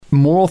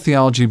moral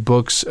theology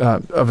books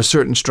of a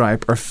certain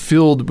stripe are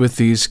filled with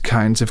these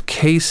kinds of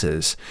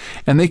cases,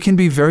 and they can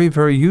be very,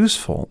 very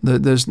useful.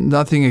 There's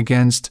nothing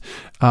against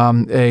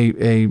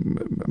a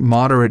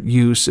moderate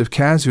use of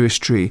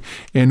casuistry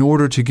in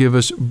order to give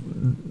us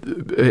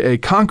a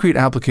concrete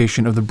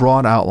application of the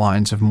broad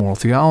outlines of moral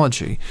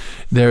theology.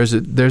 There's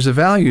a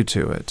value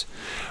to it.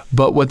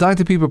 But what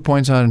Dr. Pieper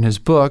points out in his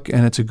book,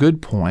 and it's a good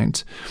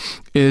point,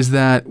 is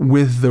that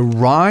with the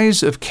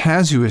rise of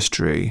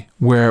casuistry,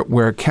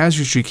 where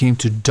casuistry came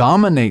to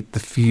dominate the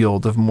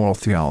field of moral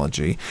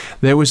theology,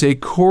 there was a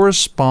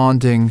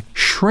corresponding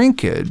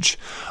shrinkage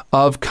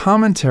of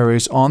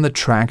commentaries on the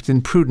tract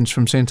in Prudence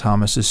from St.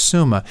 Thomas's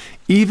Summa,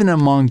 even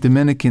among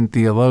Dominican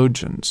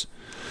theologians,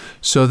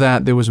 so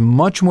that there was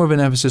much more of an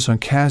emphasis on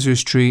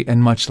casuistry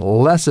and much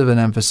less of an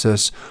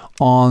emphasis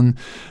on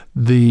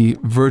the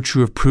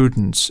virtue of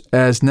prudence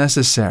as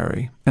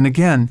necessary. And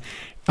again,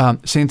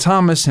 St.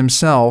 Thomas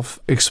himself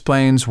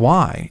explains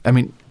why. I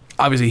mean,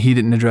 obviously he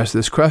didn't address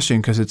this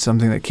question because it's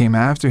something that came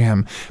after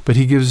him, but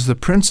he gives us the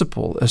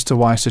principle as to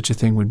why such a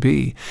thing would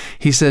be.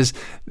 He says,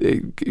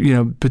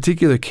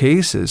 particular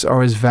cases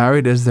are as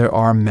varied as there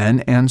are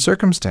men and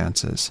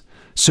circumstances.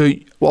 So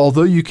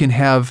although you can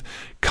have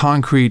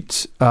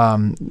concrete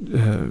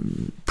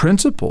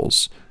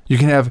principles, you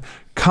can have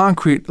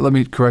concrete, let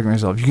me correct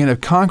myself, you can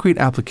have concrete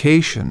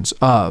applications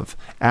of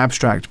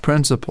abstract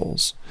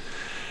principles.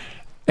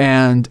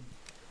 And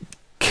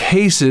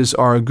cases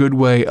are a good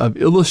way of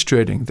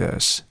illustrating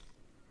this.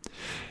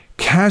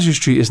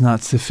 Casuistry is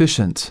not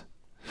sufficient.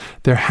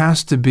 There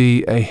has to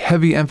be a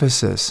heavy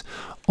emphasis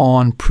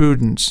on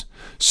prudence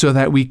so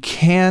that we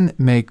can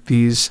make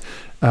these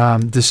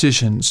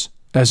decisions,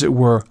 as it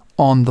were,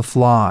 on the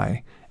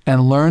fly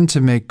and learn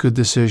to make good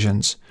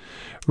decisions,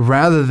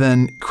 rather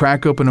than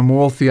crack open a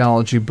moral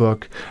theology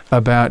book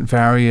about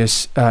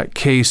various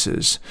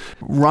cases.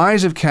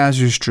 Rise of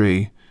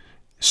casuistry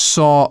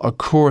saw a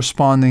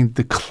corresponding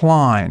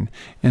decline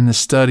in the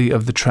study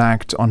of the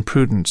tract on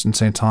prudence in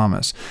St.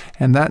 Thomas,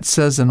 and that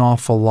says an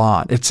awful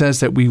lot. It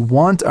says that we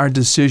want our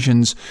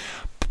decisions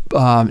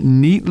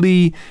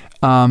neatly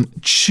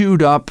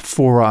chewed up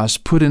for us,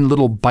 put in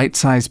little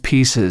bite-sized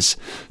pieces,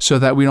 so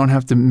that we don't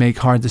have to make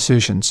hard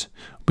decisions.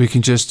 We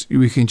can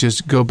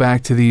just go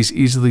back to these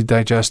easily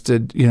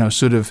digested,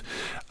 sort of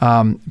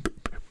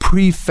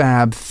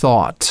prefab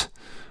thought,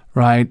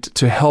 right,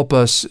 to help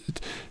us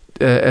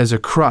as a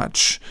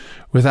crutch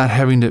without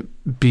having to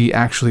be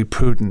actually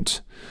prudent.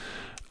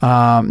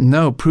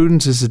 No,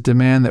 prudence is a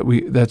demand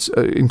that's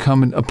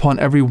incumbent upon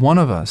every one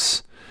of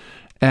us,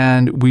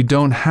 and we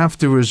don't have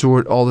to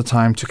resort all the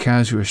time to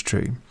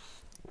casuistry.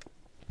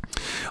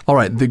 All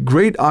right, the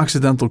great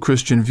Occidental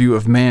Christian view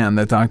of man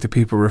that Dr.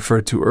 Pieper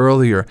referred to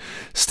earlier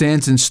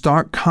stands in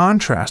stark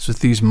contrast with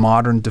these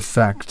modern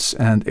defects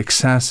and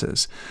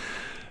excesses.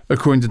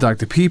 According to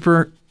Dr.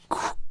 Pieper,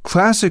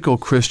 classical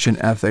Christian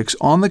ethics,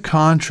 on the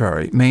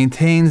contrary,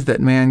 maintains that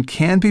man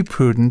can be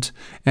prudent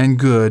and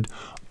good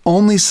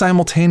only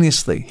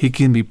simultaneously. He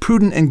can be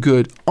prudent and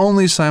good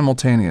only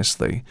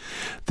simultaneously.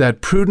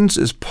 That prudence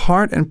is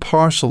part and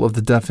parcel of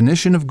the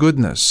definition of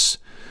goodness.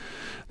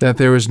 That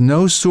there is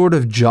no sort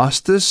of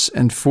justice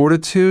and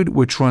fortitude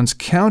which runs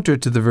counter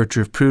to the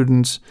virtue of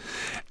prudence,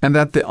 and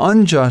that the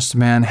unjust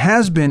man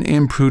has been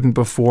imprudent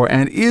before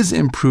and is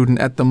imprudent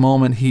at the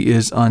moment he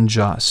is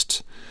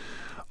unjust.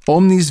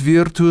 Omnis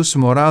virtus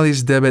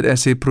moralis debet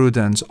esse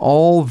prudens.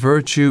 All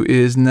virtue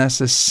is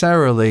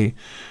necessarily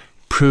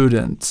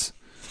prudent.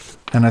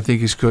 And I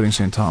think he's quoting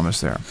St.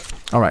 Thomas there.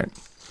 All right.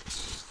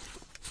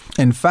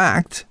 In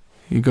fact,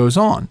 he goes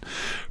on,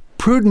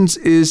 prudence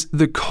is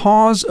the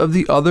cause of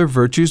the other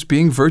virtues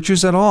being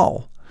virtues at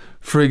all.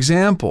 For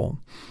example,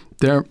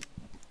 there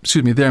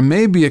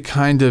may be a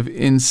kind of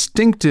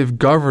instinctive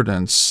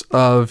governance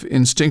of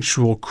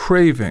instinctual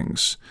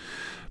cravings,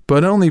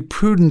 but only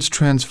prudence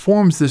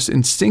transforms this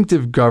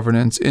instinctive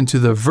governance into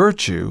the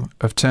virtue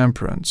of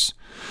temperance.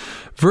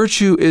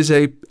 Virtue is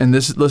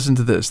listen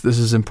to this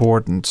is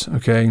important,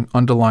 okay?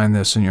 Underline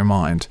this in your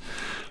mind.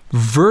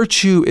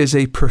 Virtue is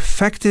a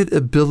perfected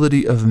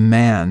ability of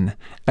man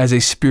as a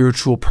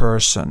spiritual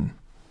person.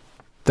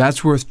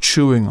 That's worth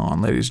chewing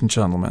on, ladies and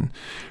gentlemen.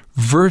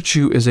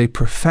 Virtue is a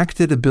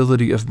perfected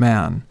ability of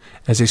man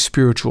as a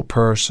spiritual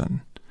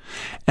person.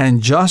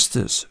 And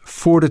justice,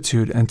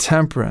 fortitude, and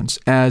temperance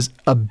as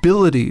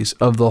abilities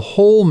of the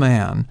whole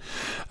man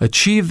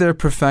achieve their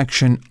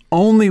perfection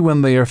only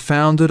when they are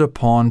founded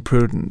upon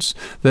prudence.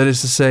 That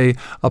is to say,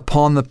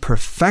 upon the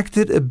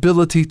perfected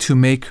ability to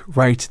make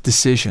right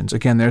decisions.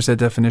 Again, there's that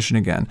definition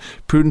again.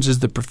 Prudence is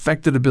the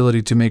perfected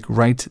ability to make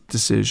right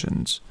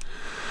decisions.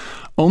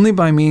 Only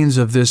by means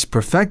of this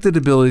perfected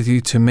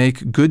ability to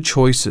make good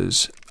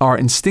choices are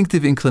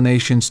instinctive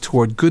inclinations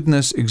toward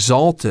goodness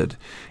exalted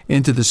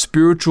into the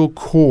spiritual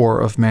core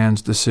of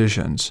man's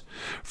decisions,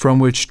 from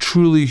which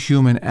truly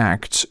human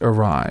acts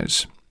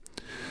arise.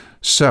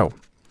 So,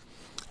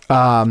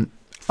 our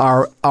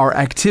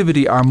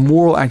activity, our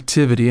moral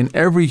activity, and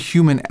every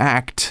human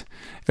act,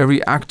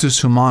 every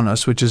actus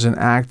humanus, which is an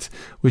act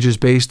which is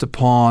based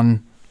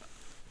upon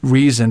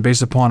reason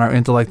based upon our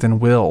intellect and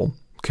will.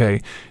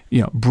 Okay,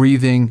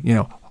 breathing,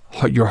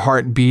 your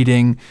heart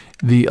beating,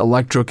 the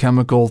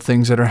electrochemical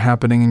things that are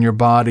happening in your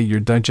body, you're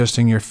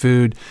digesting your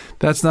food.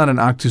 That's not an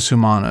actus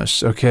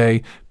humanus,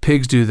 okay?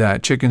 Pigs do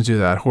that, chickens do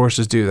that,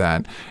 horses do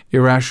that.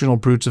 Irrational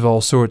brutes of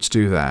all sorts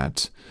do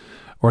that.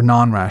 Or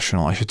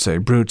non-rational, I should say.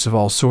 Brutes of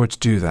all sorts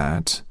do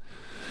that.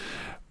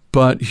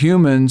 But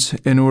humans,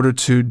 in order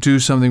to do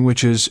something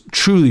which is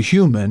truly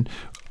human,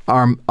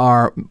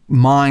 our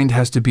mind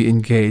has to be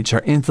engaged.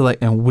 Our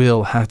intellect and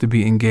will have to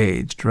be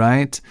engaged,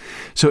 right?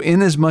 So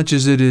inasmuch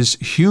as it is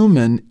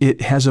human,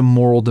 it has a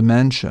moral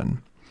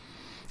dimension.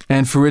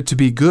 And for it to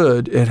be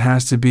good, it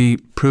has to be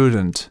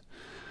prudent.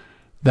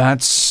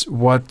 That's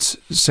what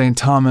St.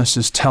 Thomas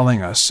is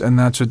telling us, and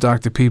that's what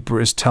Dr.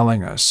 Pieper is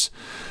telling us.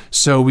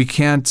 So we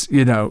can't,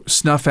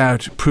 snuff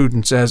out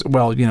prudence as,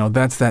 well,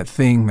 that's that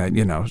thing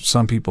that,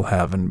 some people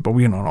have, but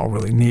we don't all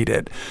really need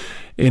it.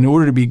 In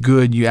order to be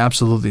good, you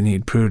absolutely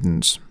need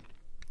prudence.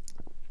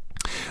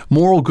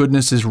 Moral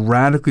goodness is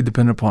radically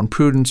dependent upon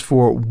prudence,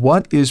 for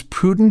what is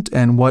prudent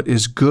and what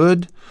is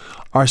good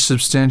are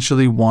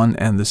substantially one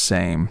and the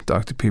same,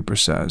 Dr. Pieper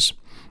says.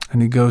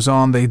 And he goes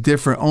on, they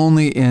differ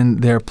only in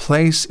their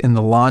place in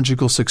the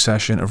logical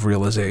succession of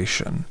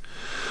realization.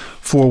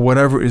 For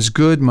whatever is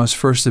good must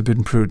first have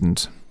been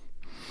prudent.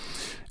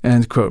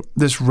 End quote.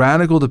 This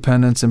radical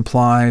dependence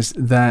implies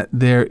that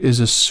there is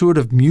a sort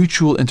of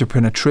mutual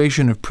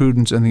interpenetration of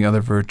prudence and the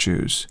other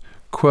virtues.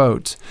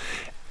 Quote,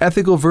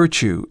 ethical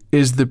virtue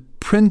is the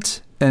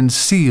print and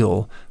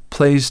seal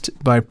placed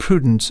by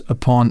prudence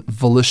upon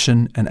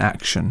volition and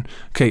action.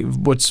 Okay,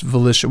 what's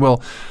volition?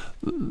 Well,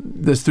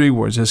 there's three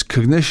words. There's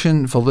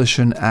cognition,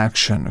 volition,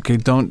 action. Okay,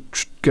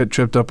 don't get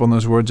tripped up on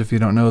those words if you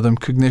don't know them.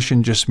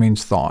 Cognition just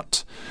means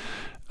thought.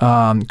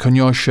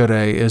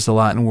 Conoscere is the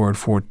Latin word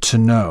for to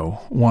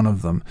know, one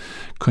of them.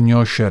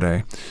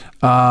 Conoscere.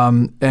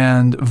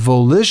 And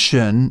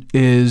volition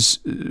is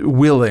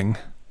willing.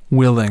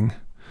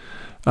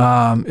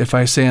 If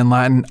I say in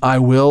Latin, I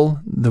will,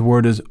 the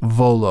word is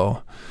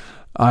volo.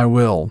 I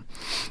will.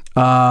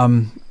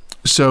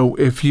 So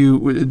if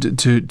you,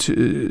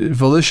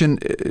 volition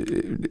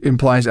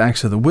implies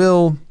acts of the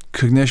will,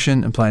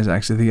 cognition implies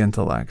acts of the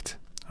intellect.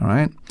 All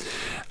right.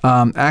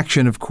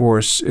 Action, of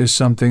course, is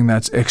something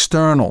that's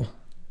external,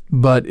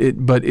 but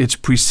it's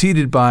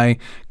preceded by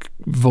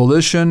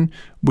volition,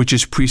 which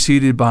is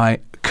preceded by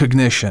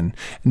cognition.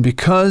 And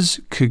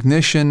because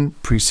cognition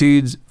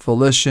precedes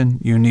volition,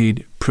 you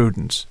need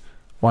prudence.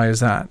 Why is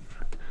that?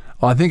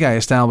 Well, I think I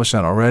established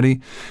that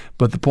already,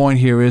 but the point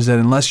here is that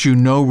unless you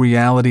know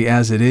reality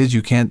as it is,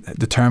 you can't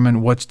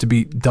determine what's to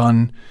be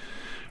done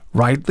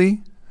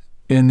rightly.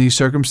 In these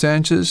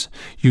circumstances,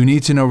 you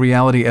need to know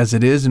reality as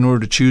it is in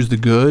order to choose the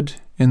good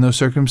in those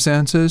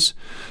circumstances.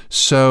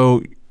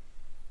 So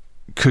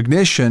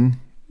cognition,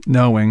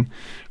 knowing,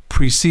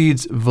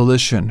 precedes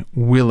volition,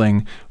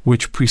 willing,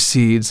 which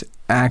precedes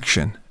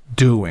action,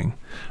 doing.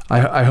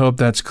 I hope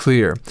that's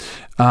clear.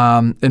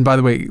 And by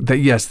the way,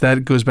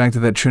 that goes back to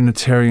that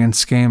Trinitarian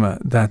schema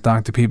that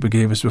Dr. Pieper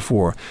gave us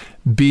before.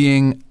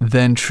 Being,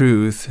 then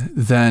truth,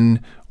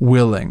 then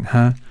willing,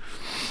 huh?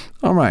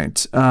 All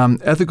right.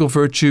 Ethical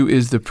virtue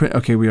is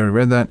okay, we already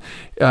read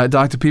that.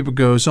 Dr. Pieper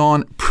goes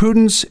on.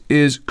 Prudence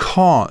is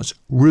cause,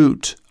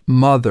 root,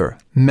 mother,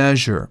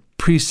 measure,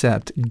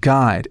 precept,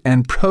 guide,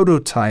 and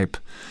prototype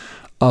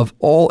of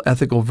all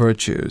ethical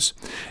virtues.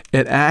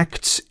 It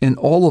acts in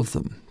all of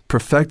them,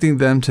 perfecting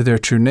them to their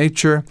true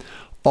nature.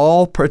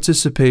 All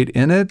participate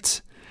in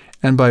it,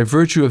 and by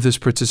virtue of this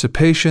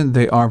participation,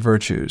 they are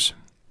virtues.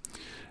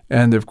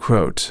 End of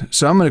quote.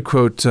 So I'm going to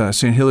quote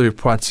St. Hilary of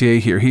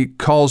Poitiers here. He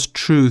calls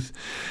truth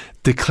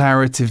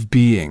declarative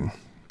being.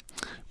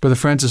 Brother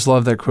Francis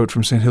loved that quote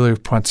from St. Hilary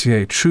of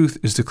Poitiers. Truth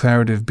is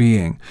declarative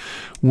being.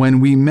 When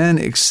we men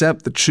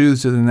accept the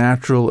truths of the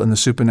natural and the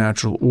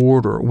supernatural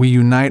order, we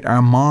unite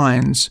our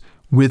minds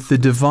with the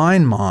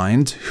divine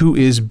mind, who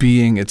is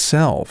being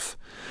itself.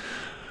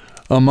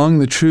 Among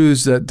the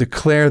truths that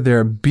declare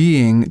their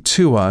being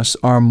to us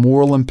are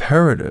moral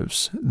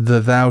imperatives, the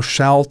thou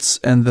shalts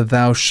and the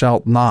thou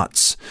shalt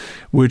nots,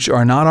 which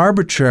are not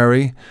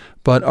arbitrary,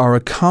 but are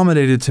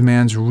accommodated to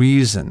man's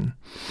reason.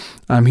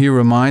 I'm here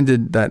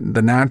reminded that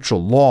the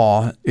natural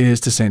law is,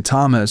 to St.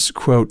 Thomas,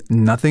 quote,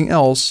 nothing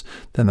else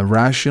than the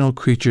rational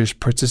creature's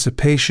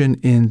participation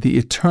in the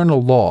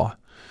eternal law,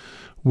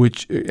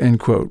 which, end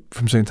quote,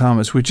 from St.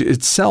 Thomas, which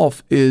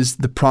itself is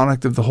the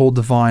product of the whole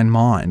divine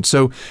mind.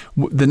 So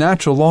the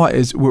natural law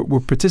is we're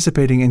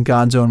participating in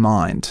God's own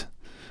mind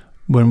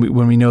when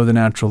we know the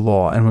natural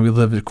law and when we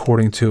live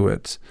according to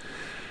it.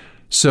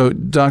 So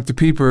Dr.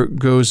 Pieper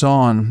goes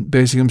on,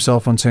 basing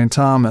himself on St.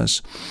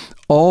 Thomas.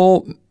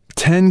 All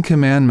 10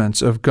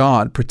 commandments of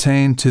God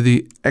pertain to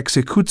the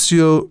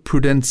executio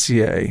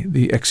prudentiae,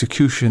 the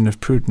execution of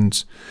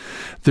prudence,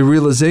 the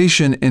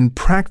realization in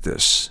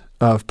practice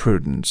of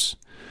prudence.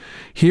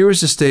 Here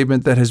is a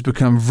statement that has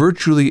become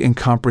virtually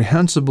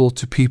incomprehensible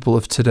to people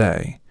of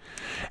today.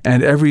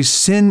 and every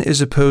sin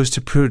is opposed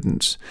to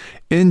prudence.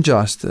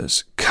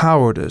 Injustice,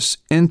 cowardice,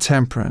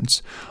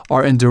 intemperance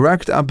are in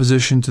direct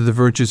opposition to the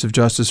virtues of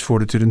justice,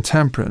 fortitude, and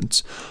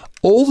temperance.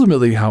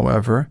 Ultimately,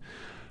 however,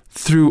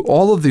 through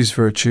all of these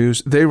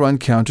virtues, they run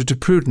counter to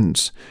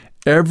prudence.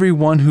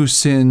 Everyone who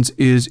sins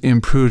is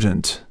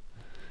imprudent.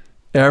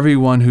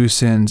 Everyone who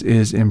sins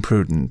is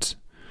imprudent.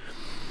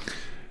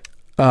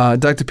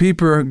 Dr.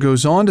 Pieper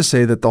goes on to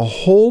say that the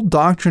whole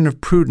doctrine of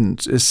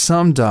prudence is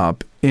summed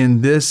up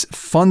in this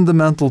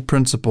fundamental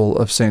principle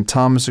of St.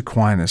 Thomas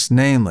Aquinas,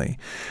 namely,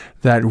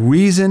 that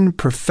reason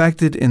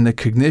perfected in the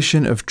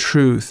cognition of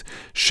truth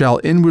shall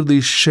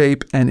inwardly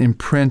shape and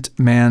imprint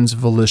man's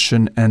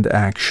volition and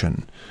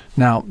action.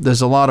 Now,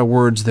 there's a lot of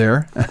words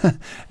there,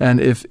 and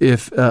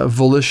if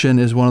volition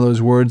is one of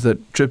those words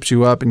that trips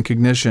you up in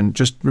cognition,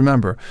 just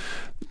remember,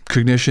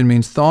 cognition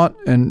means thought,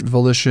 and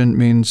volition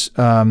means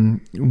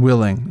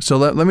willing. So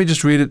let me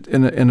just read it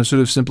in a sort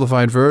of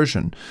simplified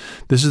version.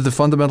 This is the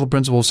fundamental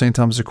principle of St.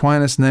 Thomas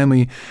Aquinas,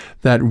 namely,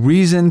 that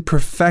reason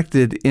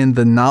perfected in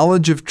the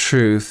knowledge of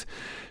truth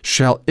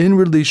shall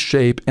inwardly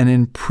shape and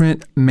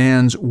imprint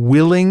man's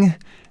willing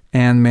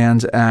and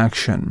man's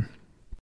action.